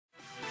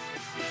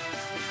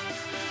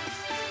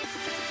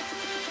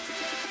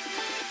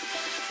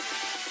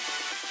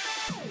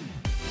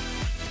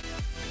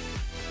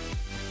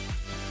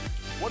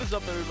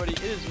What is up, everybody?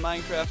 It is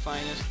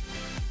MCFinest,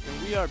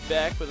 and we are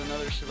back with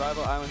another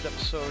Survival Islands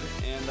episode.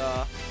 And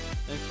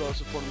thanks for all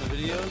supporting the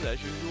videos,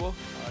 as usual.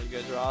 You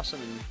guys are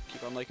awesome, and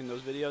keep on liking those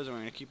videos, and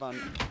we're gonna keep on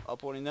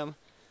uploading them.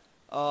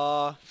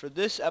 For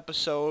this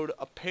episode,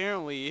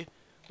 apparently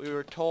we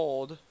were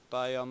told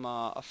by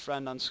a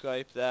friend on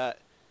Skype that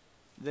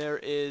there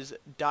is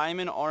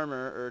diamond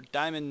armor or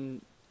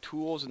diamond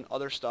tools and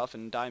other stuff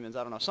and diamonds.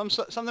 I don't know,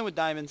 something with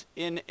diamonds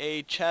in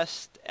a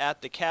chest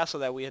at the castle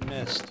that we had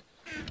missed.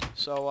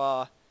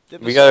 So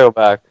we gotta go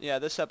back. Yeah,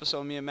 this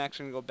episode, me and Max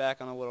are gonna go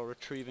back on a little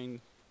retrieving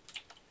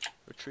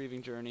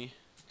journey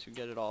to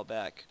get it all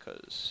back,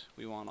 cause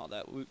we want all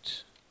that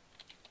loot.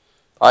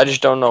 I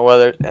just don't know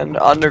whether and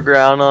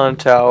underground on a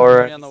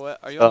tower. Are you on the way?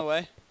 Are you on the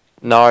way?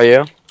 No, are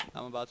you?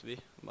 I'm about to be.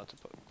 I'm about to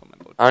put my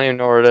boat. I don't even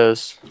know where it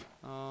is.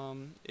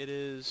 It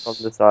is on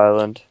this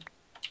island.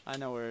 I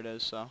know where it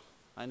is, so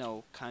I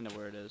know kind of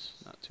where it is.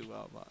 Not too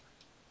well, but.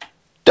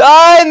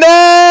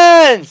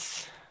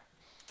 Diamonds!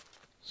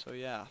 So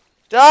yeah.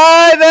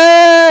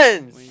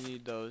 Diamonds! We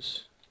need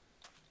those.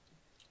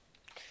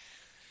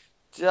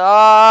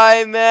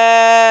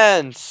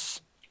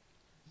 Diamonds!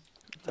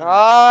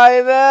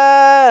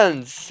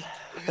 Diamonds!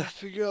 I gotta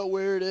figure out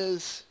where it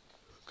is.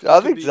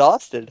 I'm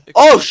exhausted.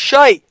 Oh,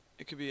 shite!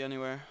 It could be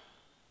anywhere.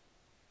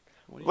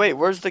 Wait,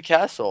 where's the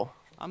castle?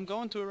 I'm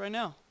going to it right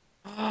now.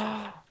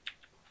 I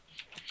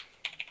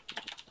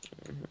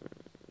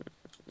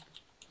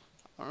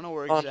don't know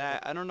where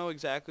I don't know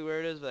exactly where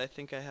it is, but I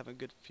think I have a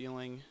good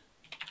feeling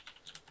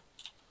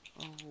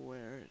of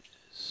where it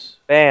is.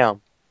 Bam.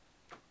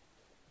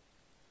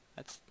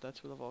 That's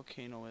where the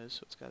volcano is, so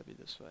it's got to be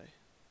this way.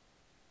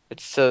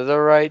 It's to the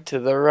right, to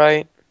the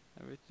right.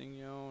 Everything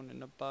you own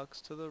in a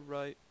box to the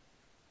right.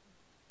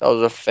 That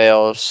was a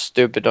fail. It was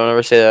stupid. Don't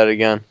ever say that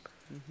again.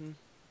 Mhm.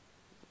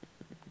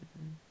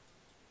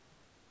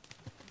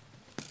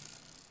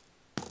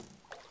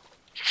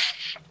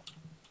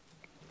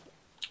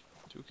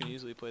 We can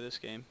easily play this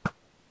game.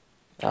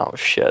 Oh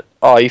shit.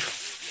 Oh, you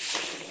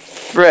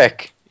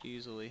frick.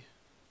 Easily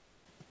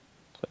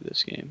play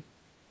this game.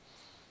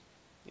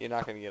 You're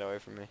not gonna get away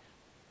from me.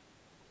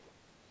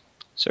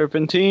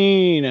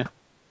 Serpentine!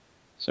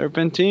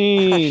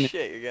 Serpentine!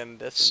 Shit, you're getting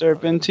distant.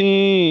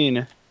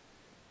 Serpentine!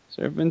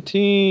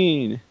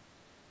 Serpentine!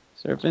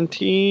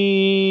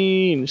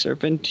 Serpentine!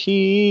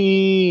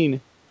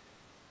 Serpentine!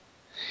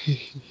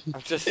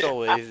 I'm just so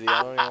lazy.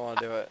 I don't even want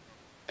to do it.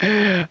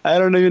 I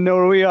don't even know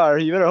where we are.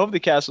 You better hope the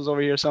castle's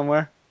over here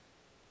somewhere.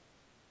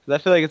 Cause I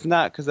feel like it's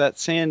not, because that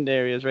sand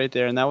area is right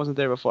there, and that wasn't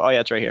there before. Oh yeah,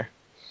 it's right here.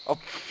 Oh.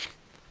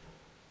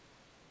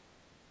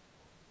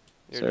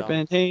 You're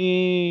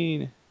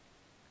Serpentine!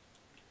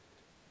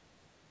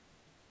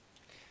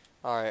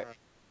 Alright.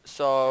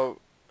 So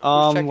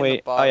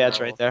wait. Oh yeah, it's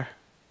right there.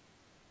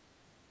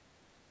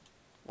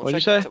 What'd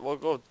you say? We'll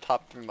go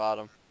top and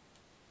bottom.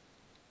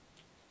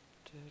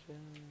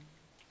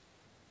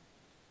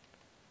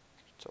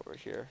 It's over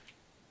here.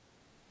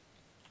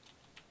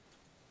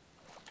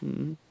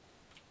 Mm-hmm.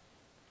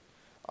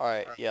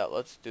 Alright, yeah,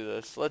 let's do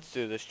this. Let's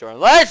do this, Jordan.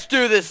 Let's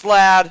do this,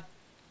 lad!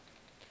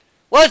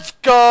 Let's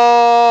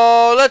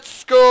go!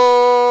 Let's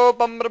go!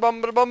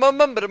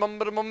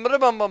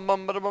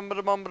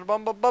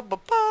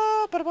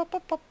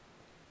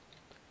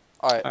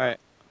 Alright. Alright.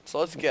 So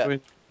let's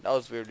get. That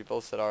was weird. We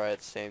both said alright at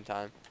the same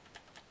time.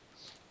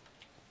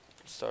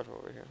 Let's start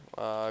over here.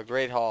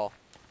 Great Hall.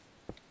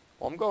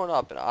 Well, I'm going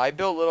up, and I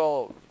built a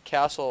little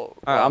castle.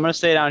 Alright, I'm gonna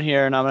stay down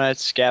here, and I'm gonna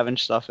scavenge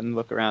stuff and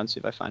look around, see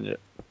if I find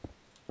it.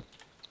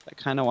 I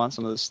kinda want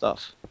some of this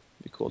stuff.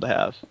 It'd be cool to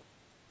have.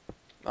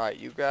 Alright,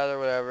 you gather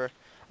whatever.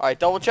 Alright,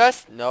 double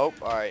chest? Nope.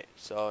 Alright,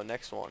 so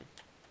next one.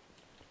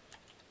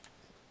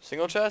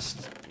 Single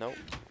chest? Nope.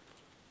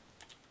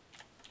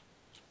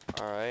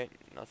 Alright,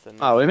 nothing.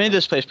 Oh, we made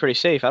this place pretty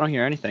safe. I don't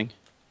hear anything.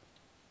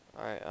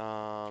 Alright,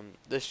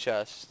 this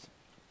chest.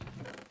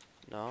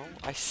 No?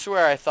 I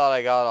swear I thought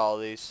I got all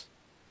these.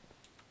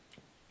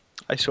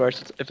 I swear,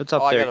 if it's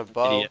up I there, got a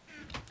bow. idiot.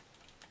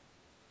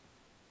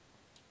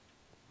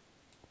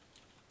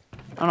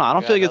 I don't know. I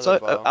don't feel like it's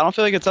up. I don't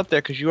feel like it's up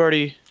there because you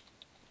already.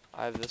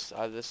 I have this.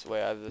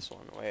 Wait, I have this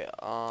one. Wait.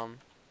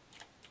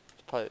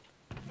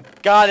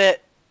 Got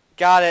it.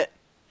 Got it.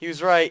 He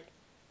was right.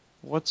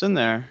 What's in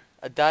there?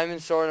 A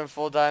diamond sword and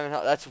full diamond.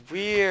 That's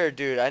weird,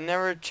 dude. I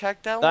never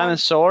checked that one.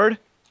 Diamond sword.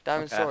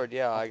 Diamond sword.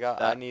 Yeah, I got.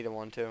 That. I needed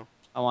one too.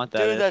 I want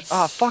that. Dude, that's.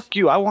 Ah, fuck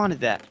you. I wanted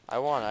that. I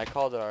want it. I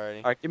called it already.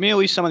 All right, give me at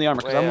least some of the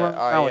armor because I'm running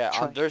around with yeah.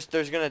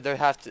 There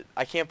have to.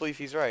 I can't believe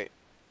he's right.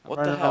 What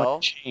the running around hell?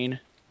 with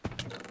chain.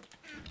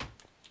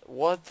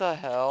 What the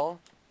hell?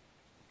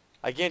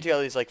 I guarantee at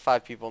least like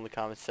 5 people in the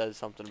comments said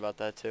something about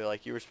that too.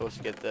 Like you were supposed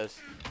to get this.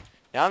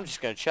 Now I'm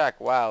just gonna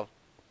check. Wow.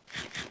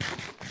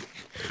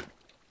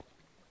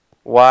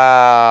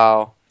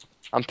 Wow.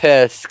 I'm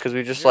pissed because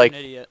we just You're like. an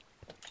idiot.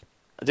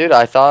 Dude,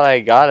 I thought I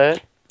got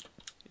it.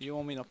 You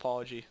owe me an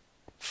apology.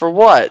 For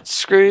what?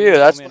 Screw you.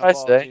 That's what I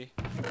say.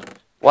 Apology.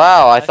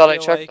 Wow, I thought I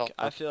checked.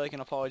 I feel like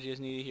an apology is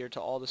needed here to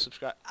all the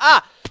subscribers.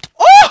 Ah!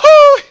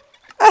 Oh!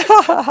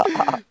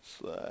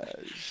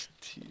 Slash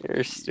T.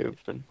 You're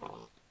stupid.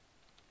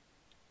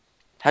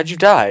 How'd you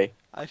die?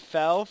 I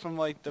fell from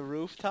like the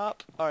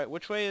rooftop. All right,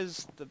 which way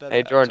is the bed?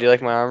 Hey, Jordan, do you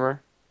like my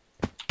armor?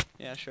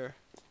 Yeah, sure.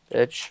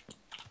 Bitch.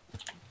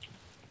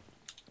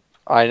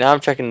 Alright, now I'm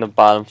checking the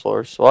bottom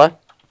floors.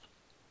 What?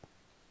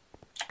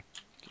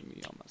 Give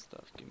me all my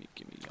stuff.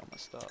 Give me all my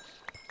stuff.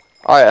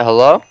 Alright,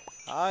 hello?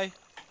 Hi.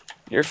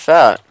 You're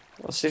fat.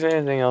 Let's see if there's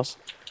anything else.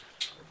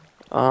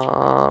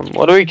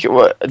 What do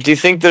you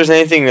think there's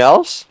anything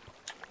else?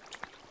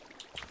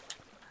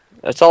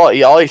 That's all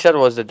he said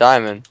was the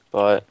diamond,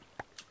 but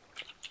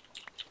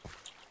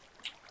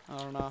I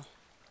don't know.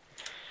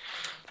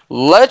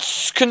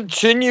 let's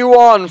continue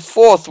on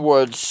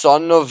forthward,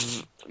 son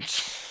of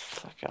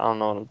fuck, I don't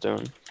know what I'm doing.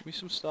 Give me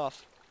some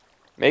stuff,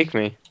 Make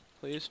me.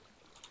 please.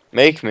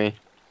 Make me.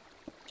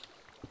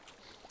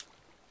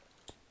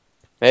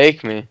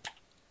 Make me.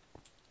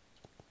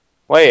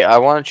 Wait, I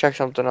want to check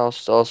something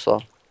else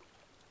also.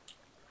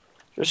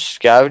 Just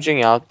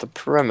scavenging out the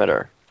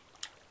perimeter.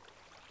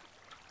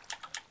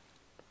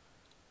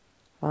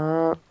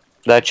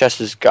 That chest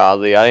is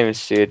godly. I didn't even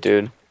see it,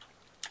 dude.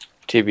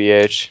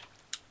 TBH.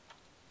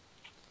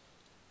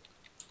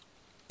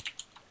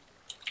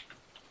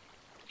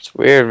 It's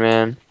weird,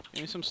 man.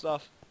 Give me some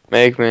stuff.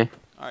 Make me.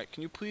 All right,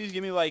 can you please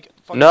give me like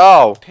fucking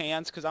No!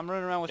 pants? Cause I'm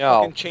running around with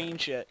No. fucking chain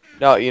shit.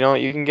 No, you know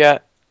what? You can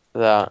get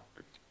that.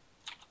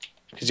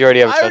 Because you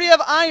already have a I chest. already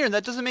have iron.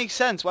 That doesn't make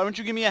sense. Why don't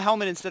you give me a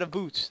helmet instead of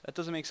boots? That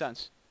doesn't make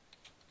sense.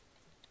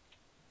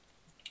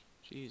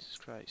 Jesus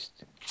Christ.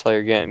 That's all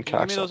you're getting, Can you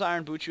give me cocksucker. those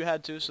iron boots you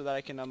had too, so that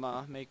I can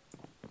make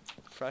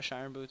fresh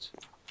iron boots?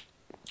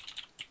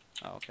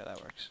 Oh, okay,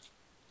 that works.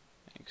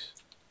 Thanks.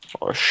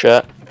 Oh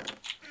shit.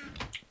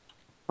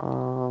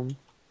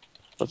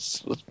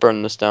 Let's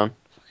burn this down.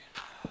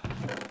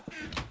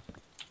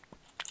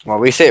 Well,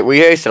 we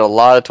wasted a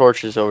lot of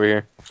torches over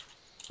here.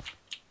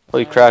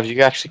 Holy crap! You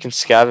actually can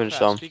scavenge Crap,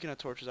 some. speaking of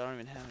torches, I don't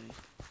even have any.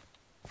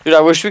 Dude,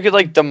 I wish we could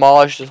like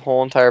demolish this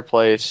whole entire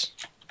place.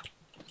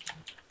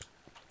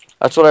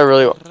 That's what I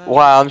really.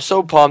 Wow, I'm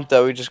so pumped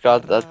that we just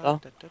got that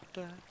though.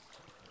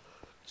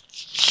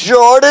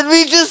 Jordan,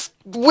 we just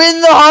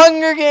win the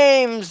Hunger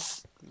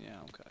Games. Yeah,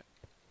 okay.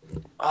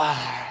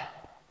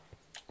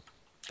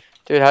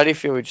 Dude, how do you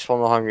feel we just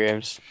won the Hunger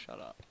Games? Shut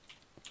up.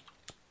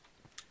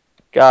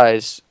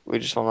 Guys, we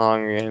just won the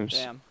Hunger Games.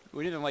 Damn,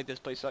 we didn't even light this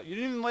place up. You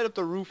didn't even light up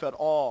the roof at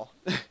all.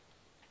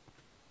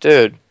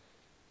 Dude.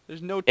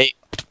 There's no. Hey.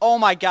 Oh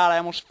my god! I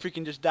almost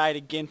freaking just died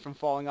again from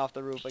falling off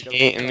the roof. Like a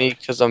Hate retard. me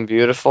because I'm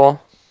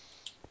beautiful.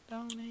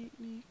 Don't hate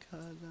me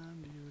 'cause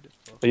I'm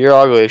beautiful. But you're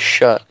ugly as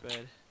shit.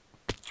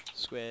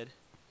 Squid.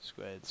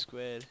 Squid. Squid.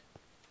 Squid.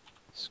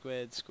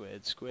 Squid.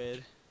 Squid.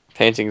 Squid.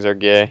 Paintings are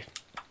gay.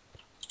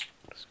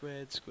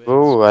 Squid. Squid.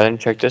 Ooh, I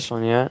didn't check this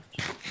one yet.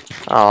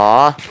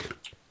 Aww.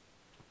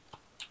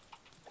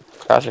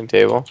 Crafting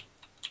table.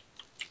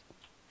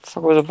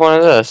 Fuck was the point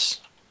of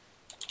this?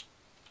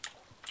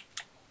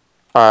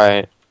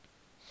 Alright.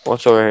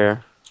 What's over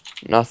here?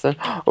 Nothing.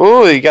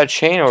 Ooh, you got a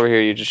chain over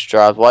here you just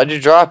dropped. Why'd you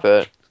drop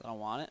it? I don't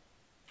want it.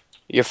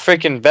 You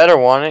freaking better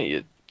want it,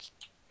 you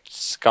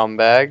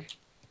scumbag.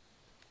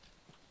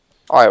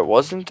 Alright,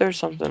 wasn't there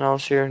something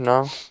else here?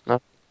 No? No.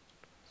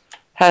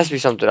 Has to be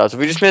something else. If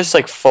we just missed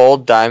like full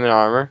diamond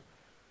armor.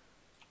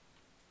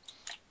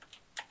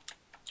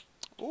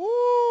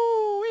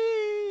 Ooh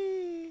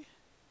wee.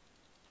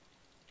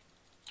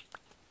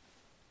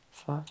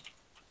 Fuck.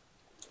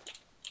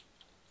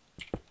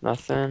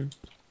 Nothing.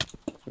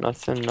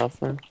 Nothing,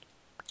 nothing.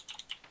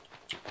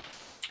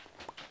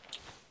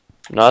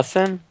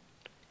 Nothing?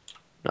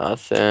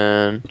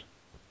 Nothing.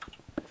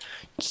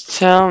 Just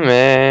tell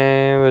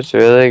me what's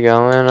really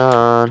going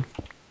on.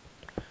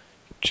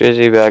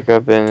 Drizzy back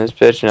up in this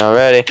bitch now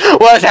ready.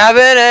 What's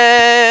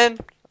happening?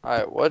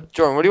 Alright, what?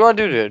 Jordan, what do you want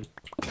to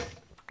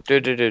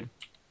do, dude?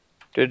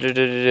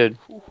 Dude.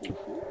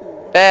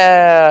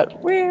 Bad.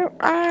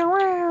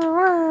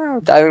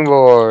 Diving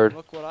board.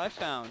 Look what I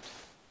found.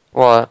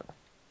 What?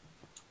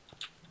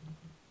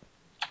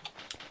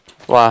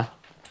 What?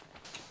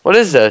 What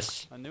is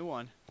this? A new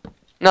one.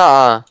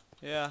 Nuh-uh.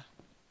 Yeah.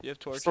 You have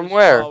torches. From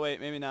where? Oh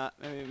wait, maybe not.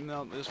 Maybe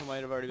no. This one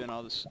might have already been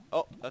all this.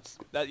 Oh, that's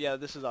that. Yeah,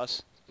 this is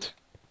us.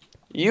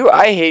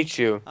 I hate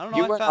you. I don't know.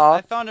 You I, went found, off.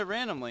 I found it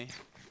randomly.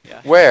 Yeah.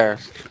 Where?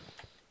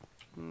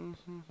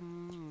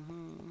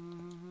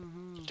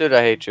 Dude,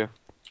 I hate you.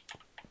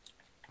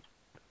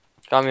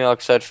 Got me all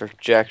excited for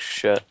jack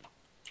shit.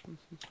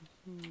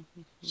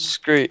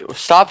 Screw you.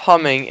 Stop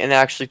humming and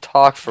actually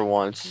talk for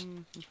once.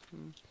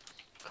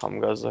 Come,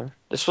 guzzler.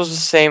 This was the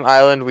same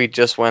island we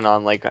just went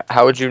on. Like,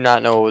 how would you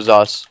not know it was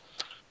us?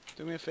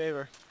 Do me a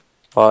favor.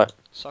 What?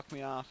 Suck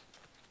me off.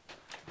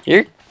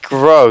 You're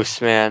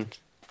gross, man.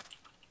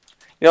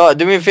 You know what?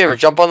 Do me a favor.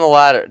 Jump on the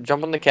ladder.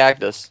 Jump on the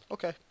cactus.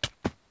 Okay.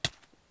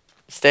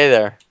 Stay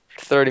there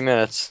for 30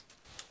 minutes.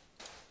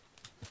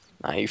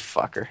 Nah, you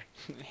fucker.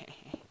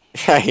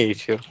 I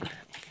hate you.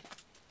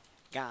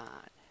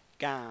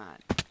 Gone.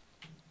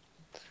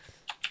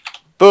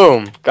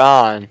 Boom.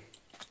 Gone.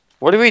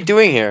 What are we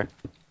doing here?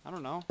 I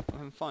don't know. I'm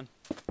having fun.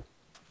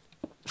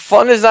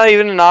 Fun is not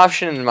even an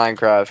option in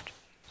Minecraft.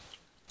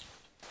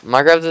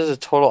 Minecraft is a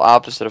total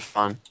opposite of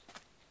fun.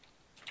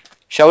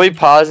 Shall we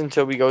pause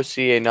until we go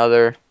see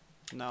another?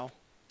 No.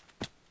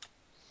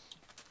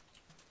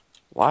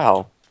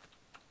 Wow.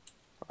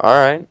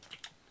 Alright.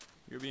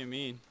 You're being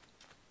mean.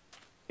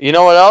 You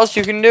know what else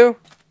you can do?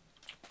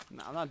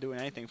 No, I'm not doing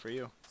anything for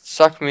you.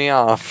 Suck me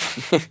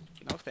off.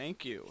 No,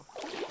 thank you.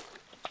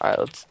 Alright,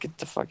 let's get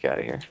the fuck out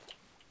of here.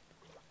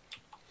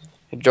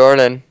 Hey,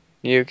 Jordan,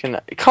 you can...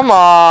 Come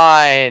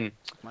on!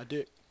 My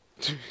dick.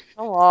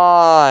 Come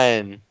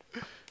on!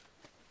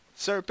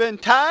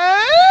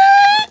 Serpentine!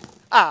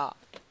 Ah!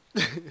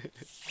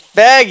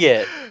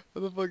 Faggot!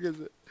 What the fuck is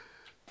it?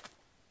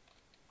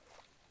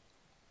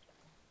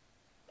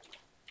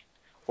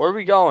 Where are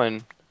we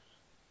going?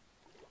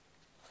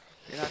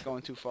 You're not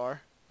going too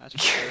far. That's for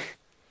sure.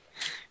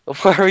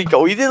 Where are we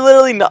going? We did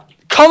literally not...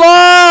 Come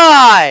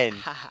on!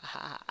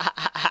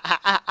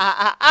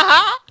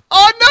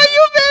 Oh no,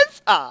 you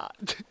missed! Ah.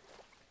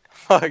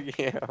 Fuck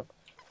you.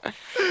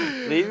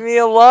 Leave me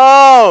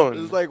alone!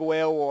 This is like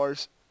Whale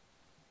Wars.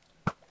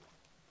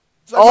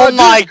 It's like, Oh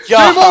my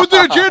god! Game over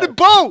there, Jaden,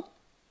 boat!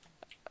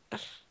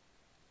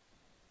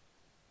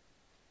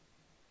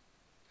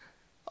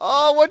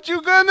 Oh, what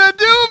you gonna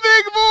do,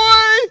 big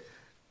boy?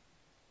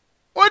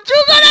 What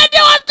you gonna do?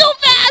 I'm too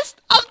fast!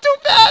 I'm too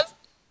fast!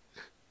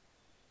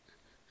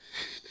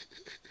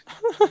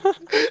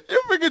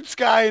 You're freaking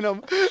skying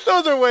them.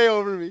 Those are way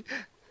over me.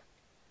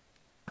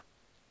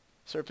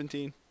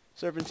 Serpentine.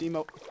 Serpentine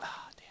mode.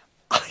 Ah, damn.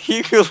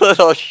 You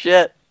little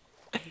shit.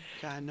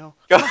 God, no.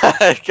 Go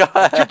ahead, go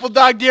ahead. Triple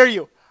dog dare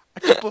you. A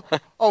triple.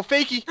 Oh,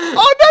 fakey.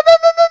 Oh, no, no,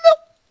 no, no,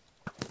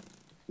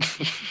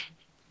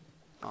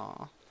 no.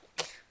 Aw.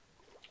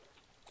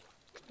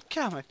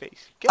 Get out of my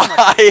face. Get out of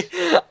my face.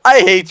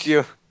 I hate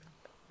you.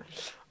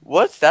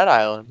 What's that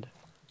island?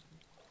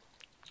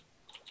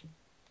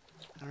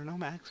 I don't know,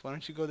 Max. Why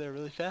don't you go there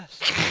really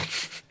fast? Why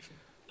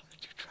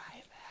don't you try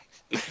it,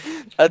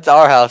 Max? That's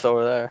our house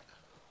over there.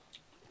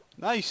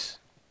 Nice.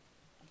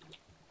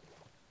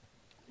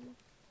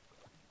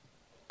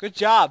 Good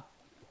job.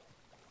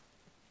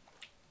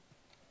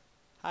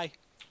 Hi.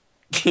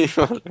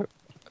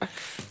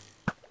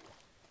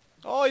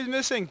 Oh, he's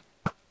missing.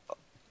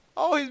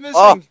 Oh, he's missing.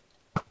 Oh.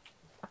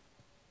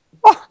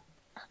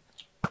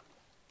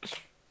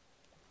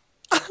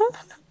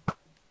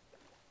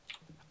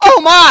 Oh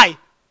my!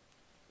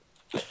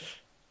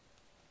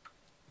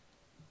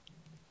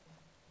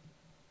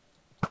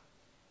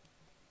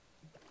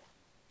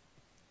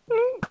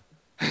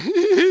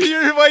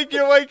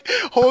 you're like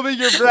holding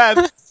your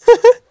breath.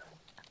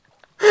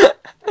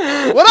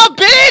 What up,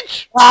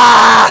 bitch?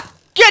 Ah!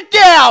 Get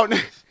down!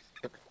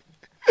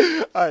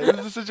 Alright,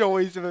 this is such a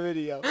waste of a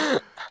video.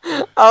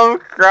 I'm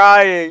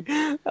crying.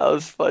 That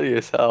was funny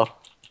as hell.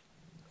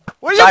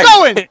 Where are you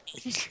going?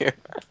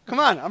 Come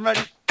on, I'm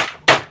ready.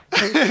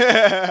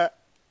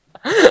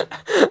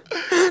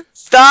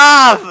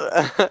 Stop!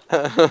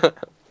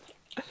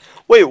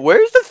 Wait,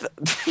 where's the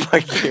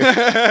fuck you?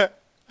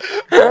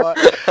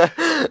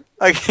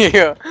 Fuck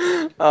you.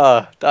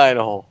 Die in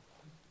a hole.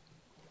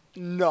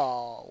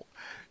 No.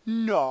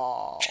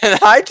 No. Can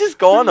I just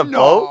go on a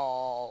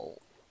boat?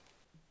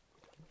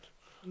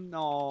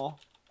 No.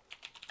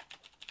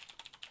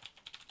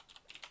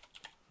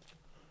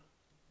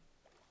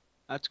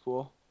 That's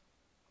cool.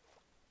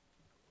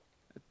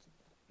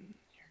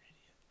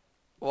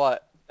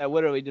 What? That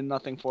literally did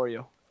nothing for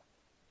you.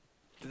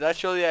 Did that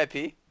show the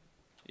IP?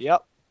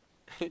 Yep.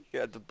 You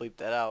have to bleep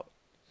that out.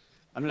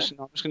 I'm just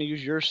gonna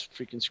use your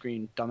freaking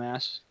screen,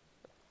 dumbass.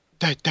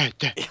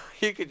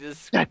 You could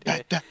just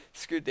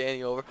screw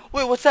Danny over.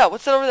 Wait, what's that?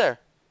 What's that over there?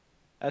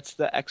 That's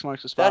the X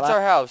marks the spot. That's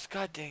our house.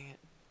 God dang it.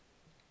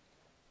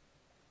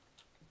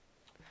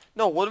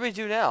 No, what do we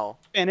do now?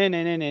 Get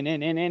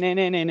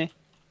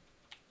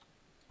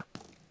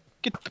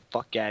the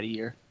fuck out of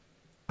here.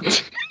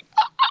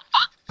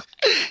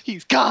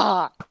 He's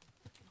gone.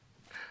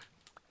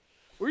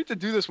 We need to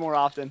do this more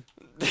often.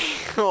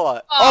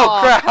 What? Oh, Oh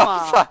crap! come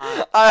I'm sorry.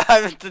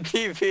 I'm at the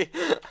TV.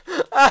 You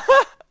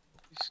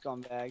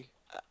scumbag.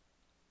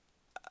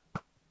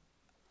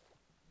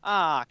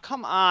 Ah,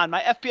 come on.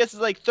 My FPS is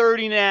like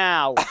 30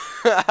 now.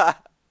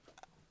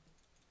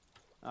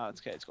 Oh,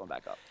 it's okay. It's going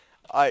back up.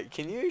 Alright,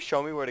 can you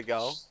show me where to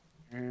go?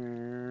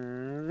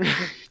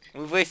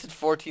 We've wasted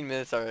 14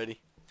 minutes already.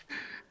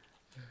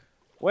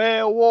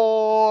 Whale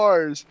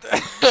Wars!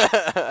 It's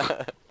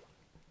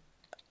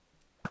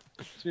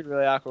gonna be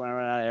really awkward when I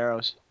run out of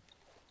arrows.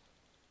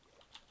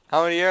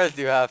 How many arrows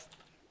do you have?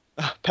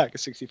 Pack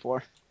of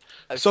 64.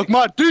 I have Suck 6.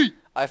 my D!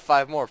 I have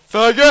 5 more.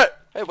 Faggot!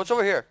 Hey, what's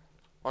over here?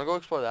 Wanna go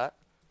explore that?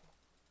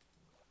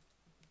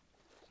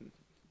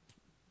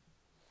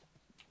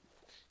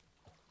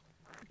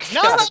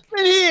 Nothing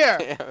here!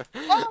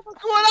 Oh,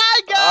 look what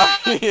I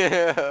got!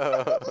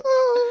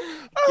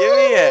 Give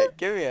me it.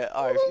 Give me it.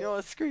 Alright, you know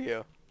what? Screw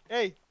you.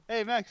 Hey,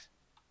 Max.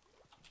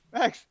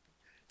 Max,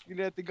 you're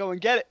gonna have to go and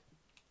get it.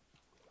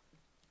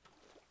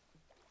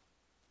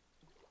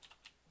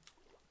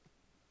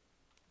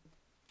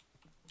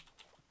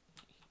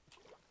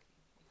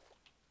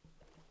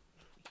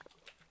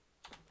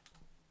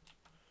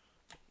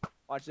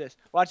 Watch this.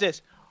 Watch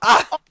this.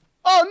 Ah!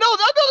 Oh no!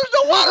 There's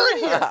no water in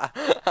here.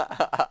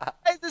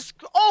 Hey, this.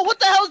 Oh, what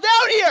the hell's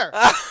down here?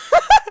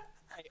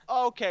 Hey,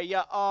 okay,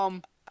 yeah.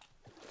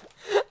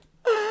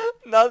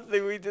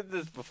 Nothing. We did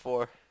this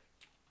before.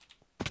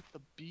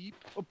 The beep.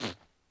 Oh, Do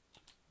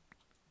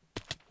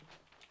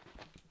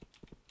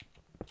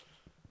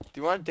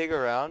you want to dig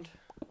around?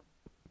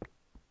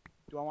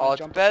 do I Oh, want to it's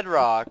jump?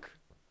 bedrock.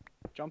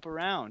 Jump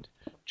around.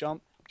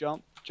 Jump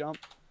around.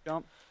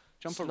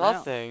 It's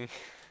nothing.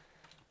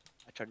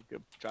 I tried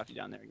to drop you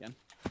down there again.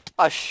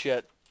 Ah,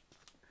 shit.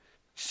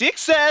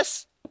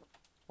 Success!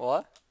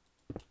 What?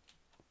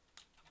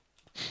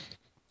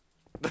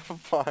 The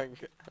fuck?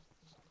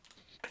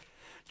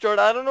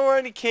 Jordan, I don't know where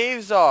any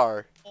caves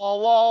are. Whoa,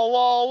 whoa,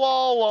 whoa,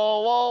 whoa,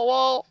 whoa, whoa,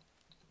 whoa.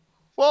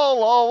 Whoa,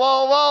 whoa,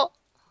 whoa, whoa.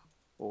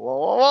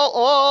 Whoa, whoa,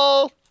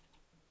 whoa.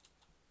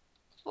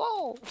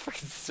 Whoa.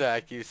 Fucking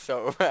smack you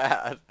so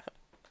bad.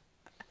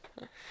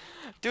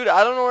 Dude,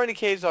 I don't know where any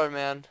caves are,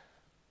 man.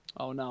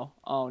 Oh no.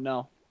 Oh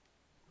no.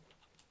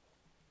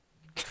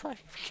 I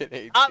fucking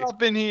hate Not you.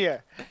 up in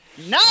here.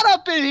 Not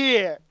up in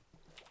here.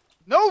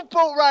 No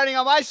boat riding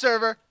on my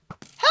server.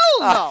 Hell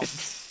no. Oh,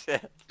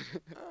 shit.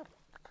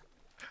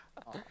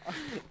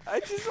 I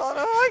just want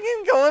to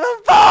fucking go in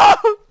a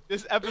boat.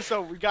 This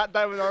episode, we got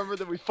diamond armor,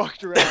 then we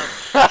fucked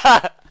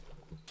around.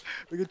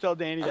 We can tell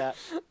Danny that.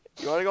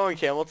 You want to go in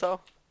camel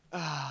toe?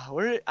 I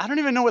don't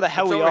even know where the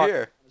hell It's we over are.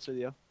 here. With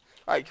you.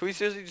 Alright, can we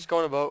seriously just go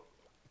in a boat?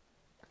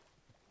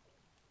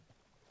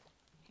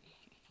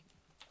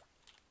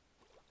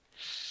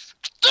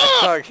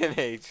 I fucking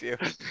hate you.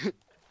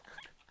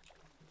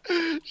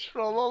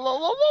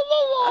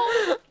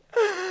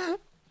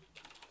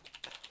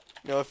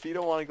 No, if you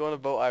don't want to go in a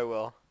boat, I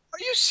will. Are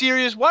you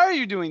serious? Why are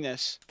you doing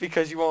this?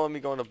 Because you won't let me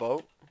go in a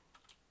boat?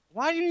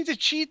 Why do you need to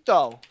cheat,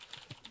 though?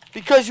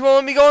 Because you won't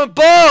let me go in a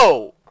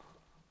boat!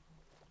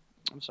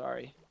 I'm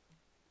sorry.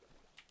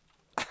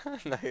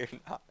 No, you're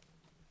not.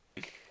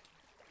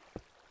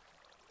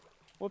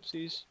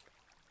 Whoopsies.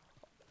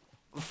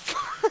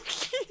 Fuck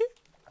you.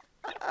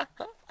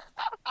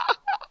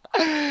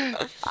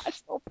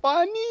 That's so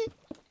funny.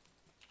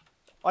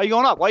 Why are you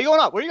going up? Why are you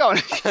going up? Where are you going?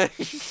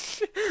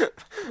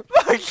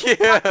 Fuck you.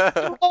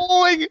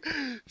 Rolling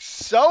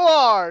so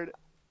hard.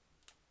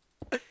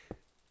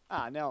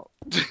 Ah, no.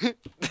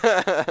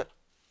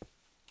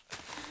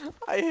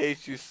 I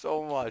hate you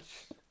so much.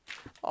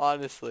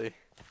 Honestly.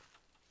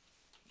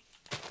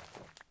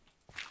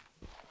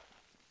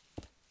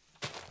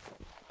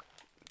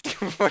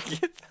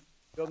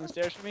 Building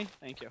stairs for me?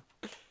 Thank you.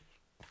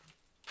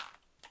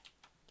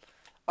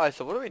 Alright,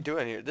 so what are we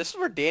doing here? This is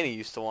where Danny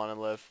used to want to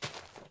live.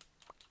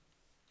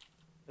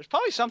 There's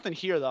probably something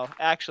here, though,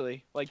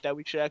 actually, like that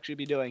we should actually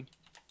be doing.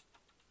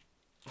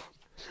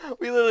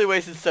 We literally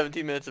wasted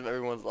 17 minutes of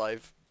everyone's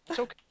life. That's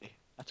okay.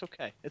 That's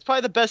okay. It's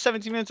probably the best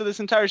 17 minutes of this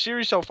entire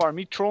series so far,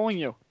 me trolling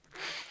you.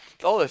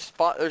 Oh,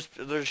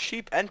 there's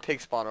sheep and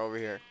pig spawn over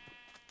here.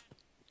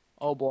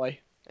 Oh, boy.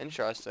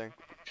 Interesting.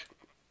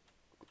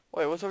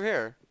 Wait, what's over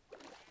here?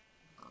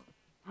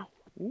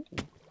 Ooh.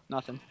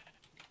 Nothing.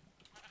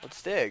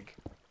 Let's dig.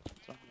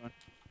 That's what I'm doing.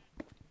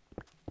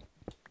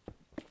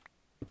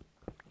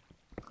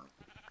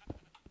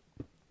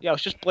 Yeah,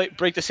 let's just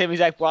break the same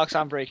exact blocks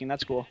I'm breaking.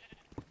 That's cool.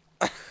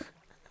 That's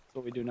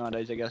what we do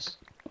nowadays, I guess.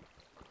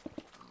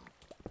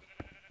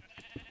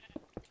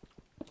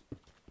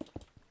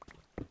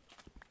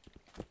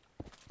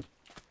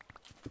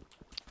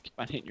 Keep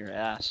on hitting your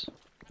ass.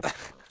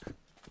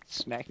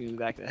 Smacking you in the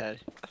back of the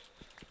head.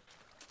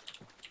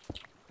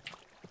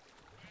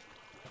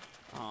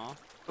 Aw.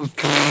 That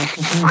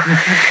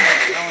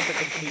went the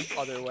complete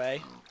other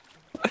way.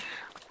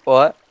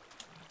 What?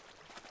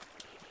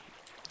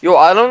 Yo,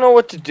 I don't know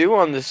what to do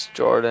on this,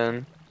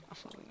 Jordan.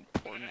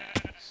 Poor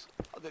Max.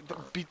 Oh, they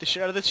beat the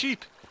shit out of the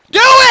sheep. Do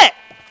it!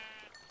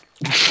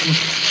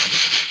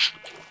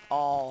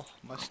 All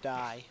must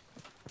die.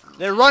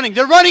 They're running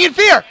in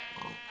fear!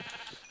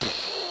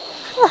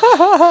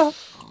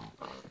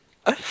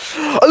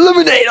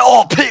 Eliminate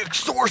all pig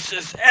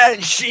sources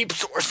and sheep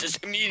sources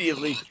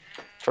immediately.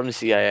 From the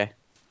CIA.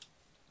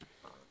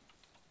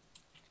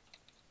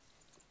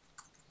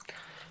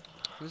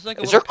 There's like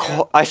a Is there little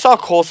coal? I saw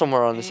coal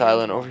somewhere on this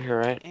island over here,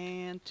 right?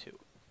 And 2,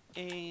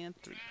 and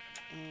 3,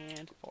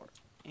 and 4,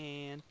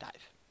 and 5.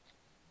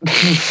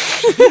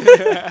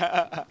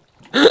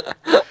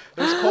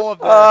 There's coal up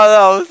there. Oh,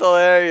 that was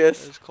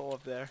hilarious. There's coal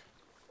up there.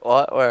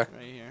 What? Where?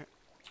 Right here.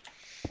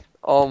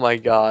 Oh my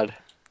god.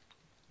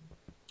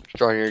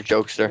 Drawing your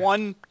jokester.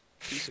 One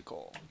piece of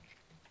coal.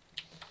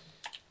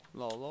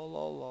 Lol, lol,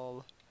 lol,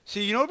 lol.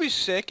 See, you know what'd be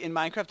sick in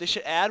Minecraft? They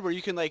should add where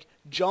you can like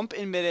jump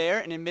in midair,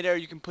 and in midair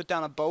you can put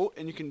down a boat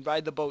and you can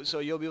ride the boat. So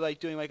you'll be like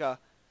doing like a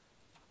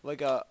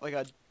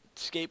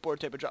skateboard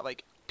type of drop,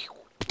 like pew,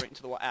 right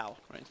into the water. Ow!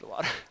 Right into the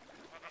water.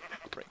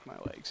 Break my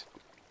legs.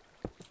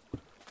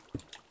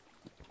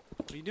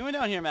 What are you doing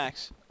down here,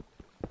 Max?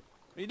 What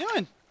are you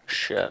doing?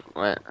 Shit,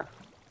 what?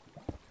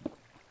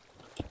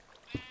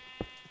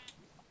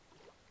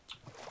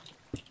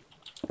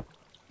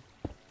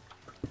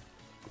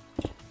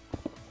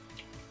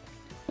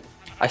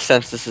 I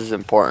sense this is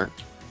important.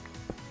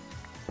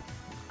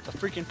 It's a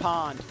freaking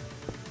pond.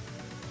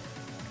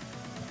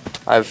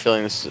 I have a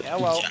feeling this is.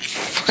 Hello. I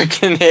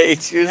freaking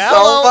hate you so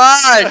Hello.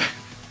 much.